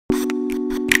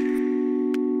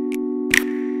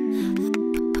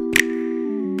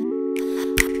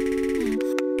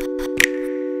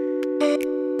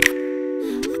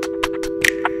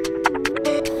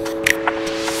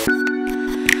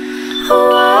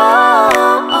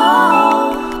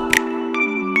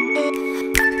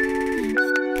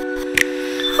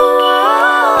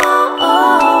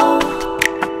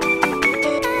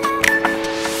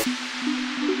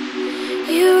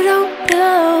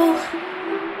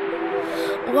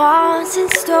What's in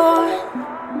store,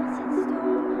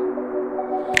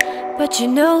 but you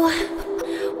know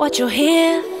what you're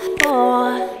here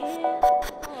for.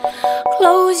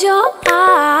 Close your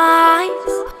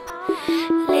eyes,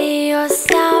 lay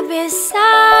yourself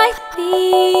beside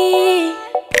me.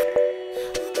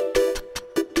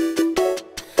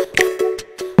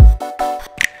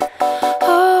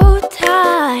 Hold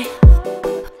tight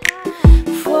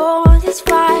for this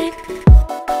ride.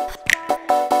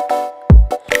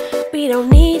 We don't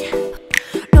need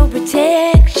no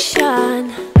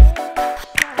protection.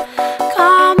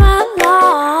 Come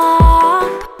along,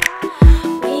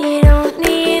 we don't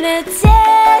need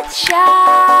attention.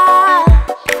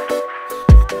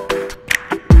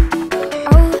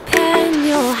 Open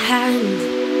your hand,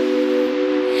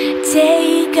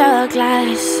 take a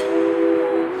glass.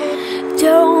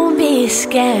 Don't be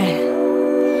scared,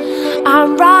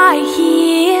 I'm right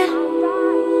here.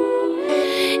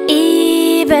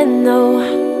 Even though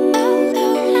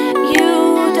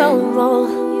you don't roll,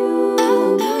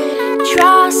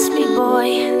 trust me, boy.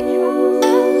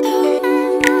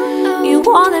 You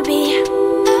wanna be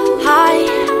high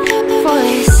for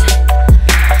this.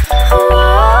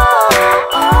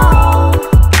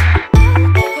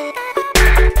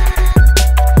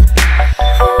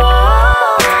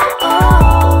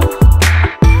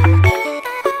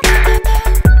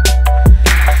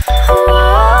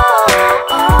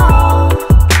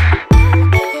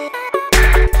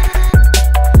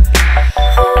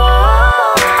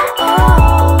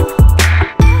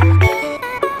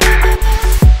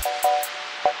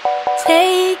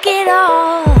 Take it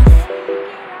off,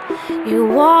 you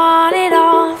want it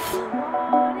off,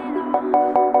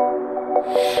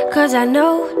 'cause I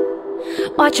know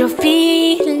what you're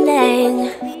feeling.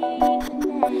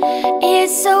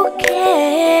 It's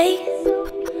okay,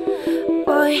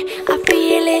 boy, I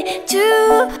feel it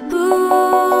too.